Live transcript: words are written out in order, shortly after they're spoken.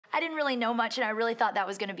I didn't really know much, and I really thought that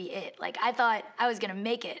was gonna be it. Like, I thought I was gonna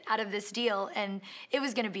make it out of this deal, and it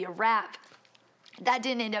was gonna be a wrap. That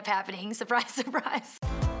didn't end up happening, surprise, surprise.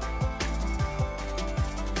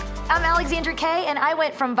 I'm Alexandra K, and I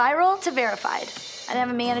went from viral to verified. I didn't have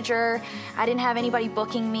a manager, I didn't have anybody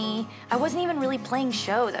booking me. I wasn't even really playing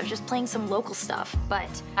shows, I was just playing some local stuff. But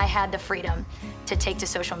I had the freedom to take to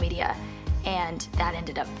social media, and that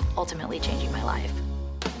ended up ultimately changing my life.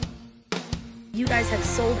 You guys have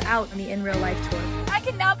sold out on the In Real Life tour. I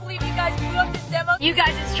cannot believe you guys blew up this demo. You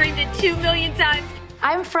guys have streamed it 2 million times.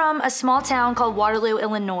 I'm from a small town called Waterloo,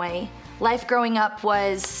 Illinois. Life growing up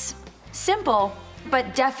was simple,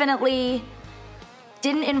 but definitely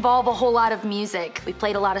didn't involve a whole lot of music. We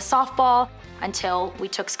played a lot of softball until we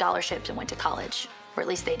took scholarships and went to college, or at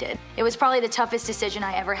least they did. It was probably the toughest decision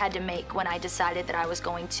I ever had to make when I decided that I was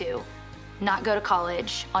going to not go to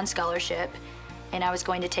college on scholarship, and I was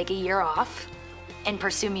going to take a year off and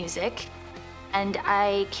pursue music. And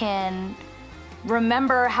I can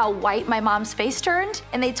remember how white my mom's face turned,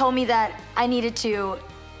 and they told me that I needed to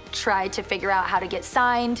try to figure out how to get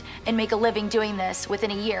signed and make a living doing this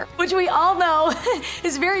within a year, which we all know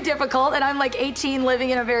is very difficult, and I'm like 18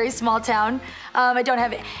 living in a very small town. I don't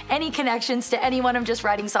have any connections to anyone, I'm just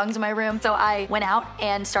writing songs in my room. So I went out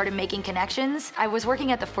and started making connections. I was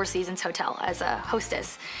working at the Four Seasons Hotel as a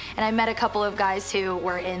hostess, and I met a couple of guys who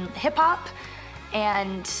were in hip hop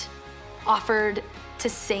and offered to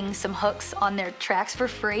sing some hooks on their tracks for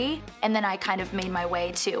free. And then I kind of made my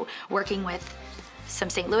way to working with some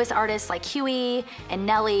St. Louis artists like Huey and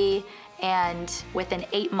Nelly, and within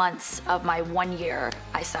 8 months of my 1 year,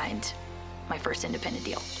 I signed my first independent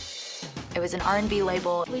deal. It was an R&B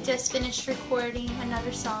label. We just finished recording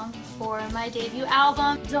another song for my debut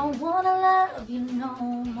album. Don't wanna love you no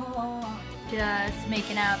more. Just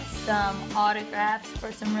making out some autographs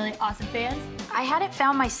for some really awesome fans. I hadn't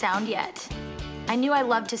found my sound yet. I knew I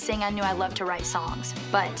loved to sing, I knew I loved to write songs,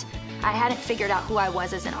 but I hadn't figured out who I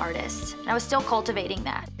was as an artist. And I was still cultivating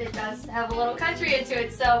that. It does have a little country into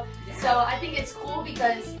it, so I think it's cool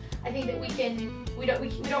because I think that we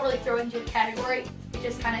don't really throw it into a category. It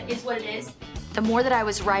just kind of is what it is. The more that I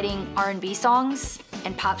was writing R&B songs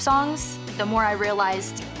and pop songs, the more I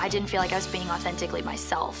realized I didn't feel like I was being authentically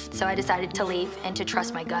myself. So I decided to leave and to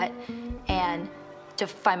trust my gut and to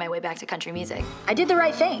find my way back to country music. I did the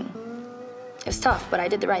right thing. It was tough, but I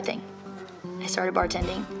did the right thing. I started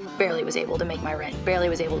bartending, barely was able to make my rent, barely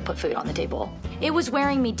was able to put food on the table. It was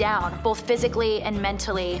wearing me down, both physically and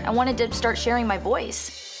mentally. I wanted to start sharing my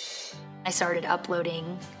voice. I started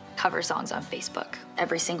uploading cover songs on Facebook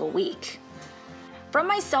every single week. From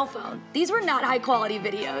my cell phone, these were not high quality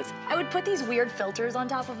videos. I would put these weird filters on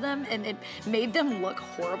top of them and it made them look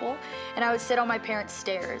horrible. And I would sit on my parents'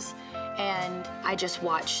 stairs and I just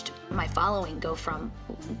watched my following go from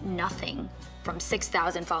nothing, from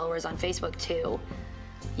 6,000 followers on Facebook to,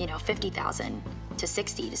 50,000 to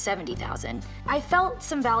 60 to 70,000. I felt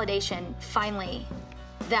some validation finally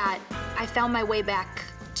that I found my way back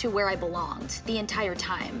to where I belonged the entire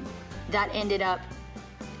time. That ended up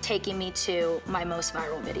taking me to my most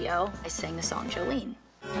viral video. I sang the song Jolene.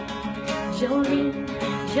 Jolene,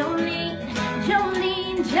 Jolene,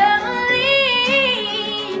 Jolene, Jolene.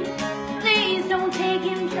 Please don't take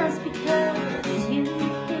him just because you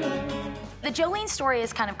did. The Jolene story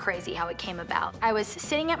is kind of crazy how it came about. I was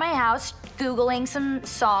sitting at my house, Googling some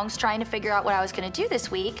songs, trying to figure out what I was gonna do this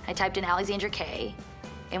week. I typed in Alexandra K,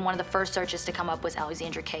 and one of the first searches to come up was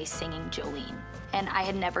Alexandra K singing Jolene. And I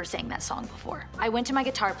had never sang that song before. I went to my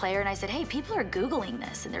guitar player and I said, hey, people are Googling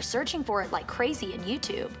this and they're searching for it like crazy in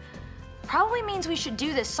YouTube. Probably means we should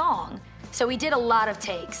do this song. So we did a lot of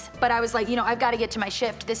takes, but I was like, I've got to get to my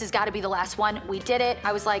shift. This has got to be the last one. We did it.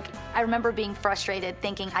 I was like, I remember being frustrated,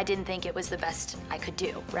 thinking I didn't think it was the best I could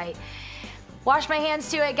do, right? Washed my hands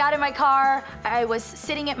to it, got in my car. I was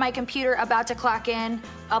sitting at my computer about to clock in,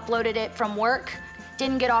 uploaded it from work.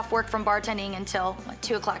 Didn't get off work from bartending until like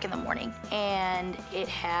 2 o'clock in the morning. And it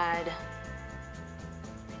had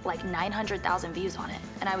like 900,000 views on it.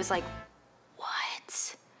 And I was like,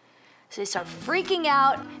 what? So they started freaking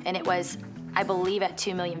out, and it was, I believe, at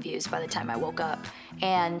 2 million views by the time I woke up.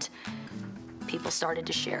 And people started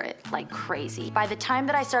to share it like crazy. By the time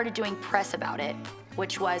that I started doing press about it,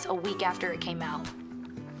 which was a week after it came out,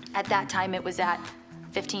 at that time it was at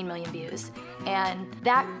 15 million views. And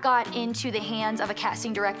that got into the hands of a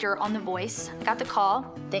casting director on The Voice. I got the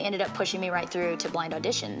call. They ended up pushing me right through to blind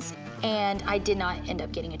auditions. And I did not end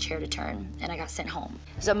up getting a chair to turn, and I got sent home.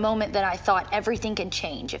 It was a moment that I thought everything can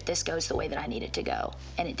change if this goes the way that I need it to go,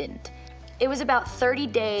 and it didn't. It was about 30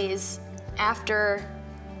 days after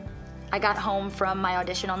I got home from my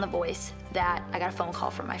audition on The Voice that I got a phone call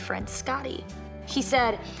from my friend Scotty. He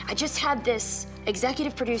said, I just had this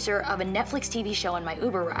executive producer of a Netflix TV show on my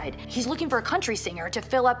Uber ride. He's looking for a country singer to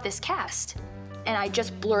fill up this cast. And I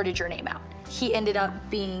just blurted your name out. He ended up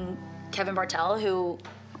being Kevin Bartel, who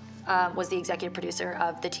was the executive producer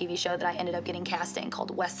of the TV show that I ended up getting cast in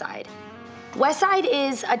called West Side. West Side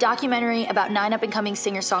is a documentary about 9 up-and-coming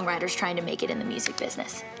singer-songwriters trying to make it in the music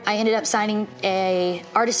business. I ended up signing an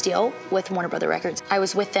artist deal with Warner Brothers Records. I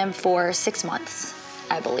was with them for 6 months,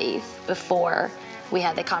 I believe, before we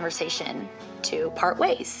had the conversation to part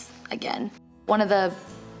ways again. One of the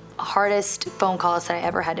hardest phone calls that I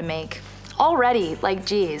ever had to make, already, like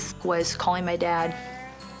geez, was calling my dad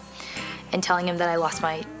and telling him that I lost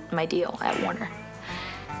my deal at Warner.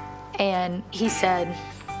 And he said,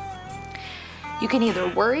 you can either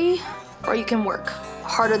worry or you can work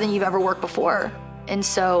harder than you've ever worked before. And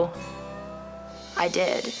so I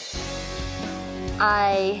did.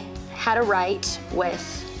 I had a write with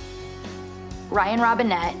Ryan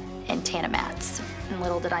Robinette and Tana Matz. And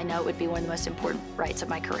little did I know it would be one of the most important writes of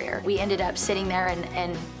my career. We ended up sitting there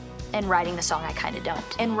and writing the song I Kinda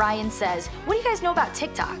Don't. And Ryan says, what do you guys know about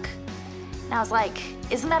TikTok? And I was like,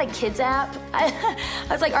 isn't that a kid's app? I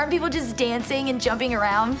was like, aren't people just dancing and jumping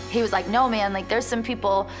around? He was like, no man, like there's some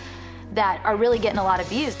people that are really getting a lot of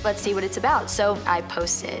views. Let's see what it's about. So I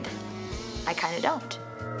posted, I Kinda Don't.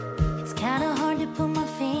 It's kinda hard to put my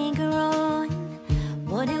finger on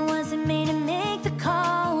what it was that made him make the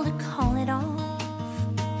call to call it off.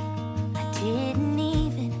 I didn't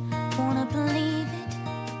even wanna believe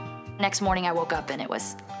it. Next morning I woke up and it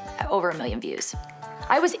was over 1 million views.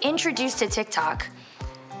 I was introduced to TikTok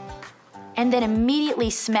and then immediately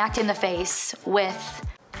smacked in the face with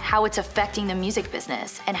how it's affecting the music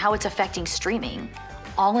business and how it's affecting streaming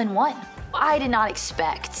all in one. I did not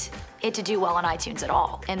expect it to do well on iTunes at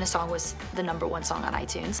all, and the song was the #1 song on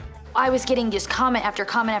iTunes. I was getting just comment after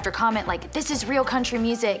comment after comment like, this is real country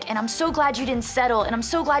music, and I'm so glad you didn't settle, and I'm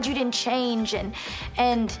so glad you didn't change,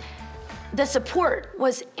 and the support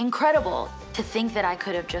was incredible. To think that I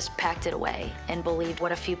could have just packed it away and believed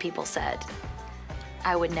what a few people said,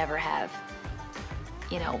 I would never have,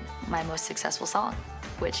 you know, my most successful song,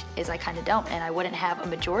 which is I Kinda Don't, and I wouldn't have a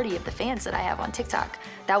majority of the fans that I have on TikTok.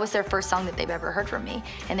 That was their first song that they've ever heard from me,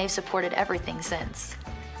 and they've supported everything since.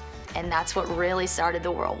 And that's what really started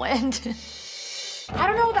the whirlwind. I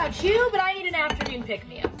don't know about you, but I need an afternoon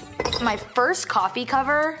pick-me-up. My first coffee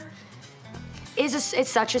cover it's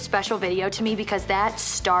such a special video to me because that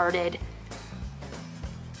started,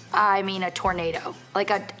 I mean, a tornado.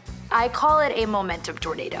 I call it a momentum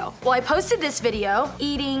tornado. Well, I posted this video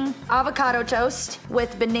eating avocado toast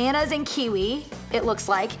with bananas and kiwi, it looks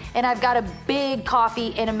like, and I've got a big coffee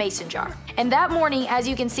in a mason jar. And that morning, as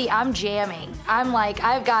you can see, I'm jamming. I'm like,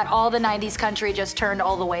 I've got all the 90s country just turned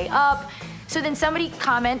all the way up. So then somebody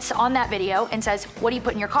comments on that video and says, what do you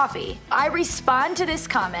put in your coffee? I respond to this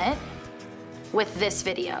comment with this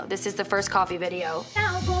video. This is the first coffee video.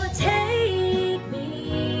 Now boy, take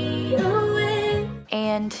me away.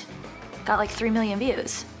 And got like 3 million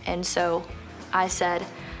views. And so I said,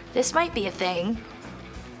 this might be a thing.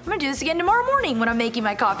 I'm gonna do this again tomorrow morning when I'm making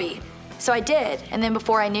my coffee. So I did, and then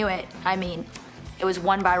before I knew it, I mean, it was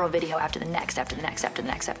one viral video after the next, after the next, after the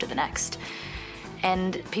next, after the next.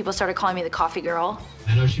 And people started calling me the coffee girl.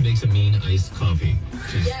 I know she makes a mean iced coffee.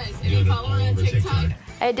 She's Yes, and you follow her on TikTok.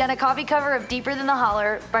 I had done a coffee cover of Deeper Than the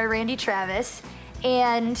Holler by Randy Travis,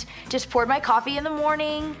 and just poured my coffee in the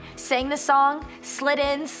morning, sang the song, slid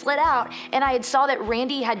in, slid out, and I had saw that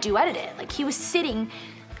Randy had duetted it. Like, he was sitting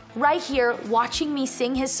right here watching me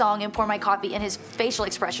sing his song and pour my coffee, and his facial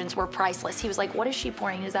expressions were priceless. He was like, what is she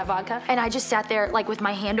pouring? Is that vodka? And I just sat there like with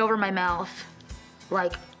my hand over my mouth,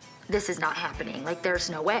 like, this is not happening, like there's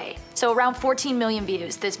no way. So around 14 million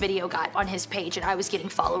views this video got on his page, and I was getting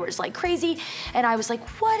followers like crazy, and I was like,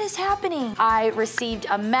 what is happening? I received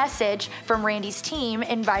a message from Randy's team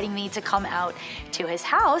inviting me to come out to his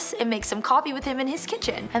house and make some coffee with him in his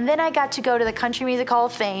kitchen. And then I got to go to the Country Music Hall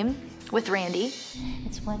of Fame with Randy.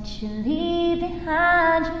 It's what you leave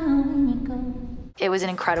behind you when you go. It was an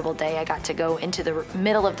incredible day. I got to go into the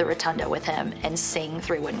middle of the rotunda with him and sing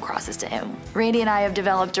 3 Wooden Crosses to him. Randy and I have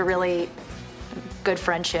developed a really good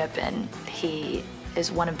friendship, and he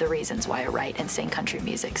is one of the reasons why I write and sing country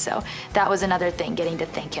music. So that was another thing, getting to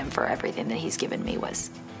thank him for everything that he's given me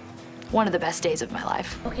was one of the best days of my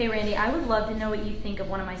life. Okay, Randy, I would love to know what you think of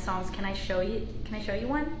one of my songs. Can I show you? Can I show you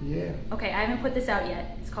one? Yeah. Okay, I haven't put this out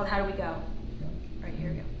yet. It's called How Do We Go? Right,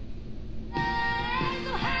 here we go.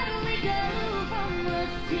 So how do we go from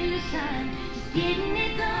rust to shine? Just getting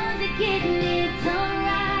it done to getting it done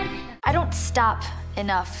right. I don't stop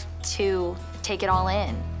enough to take it all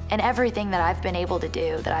in And everything that I've been able to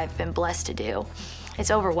do, that I've been blessed to do,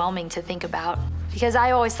 it's overwhelming to think about. Because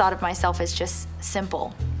I always thought of myself as just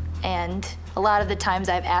simple. And a lot of the times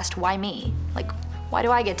I've asked, why me? Like, why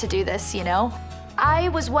do I get to do this, you know? I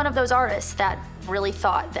was one of those artists that really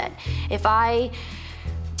thought that if I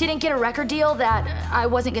didn't get a record deal that I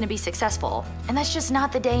wasn't gonna be successful. And that's just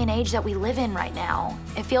not the day and age that we live in right now.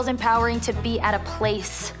 It feels empowering to be at a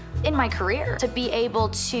place in my career, to be able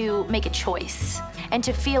to make a choice and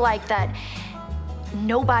to feel like that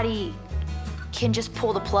nobody can just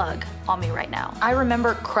pull the plug on me right now. I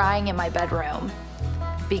remember crying in my bedroom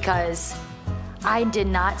because I did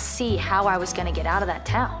not see how I was gonna get out of that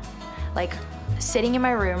town. Like, sitting in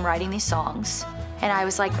my room writing these songs, and I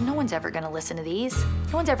was like, no one's ever gonna listen to these.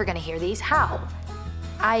 No one's ever gonna hear these. How?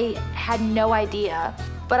 I had no idea,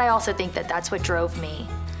 but I also think that that's what drove me.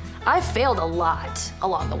 I failed a lot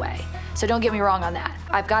along the way, so don't get me wrong on that.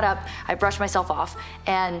 I've got up, I brushed myself off,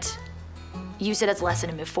 and used it as a lesson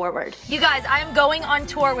to move forward. You guys, I am going on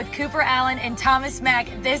tour with Cooper Allen and Thomas Mack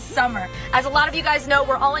this summer. As a lot of you guys know,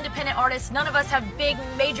 we're all independent artists. None of us have big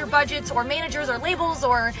major budgets or managers or labels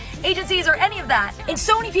or agencies or any of that. And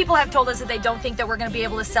so many people have told us that they don't think that we're gonna be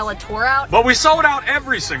able to sell a tour out. But we sold out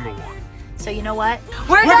every single one. So you know what?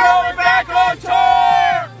 We're going back on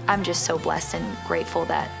tour! I'm just so blessed and grateful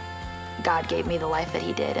that God gave me the life that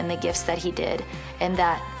he did and the gifts that he did, and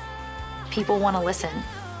that people want to listen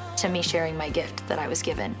to me sharing my gift that I was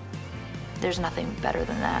given. There's nothing better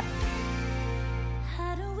than that.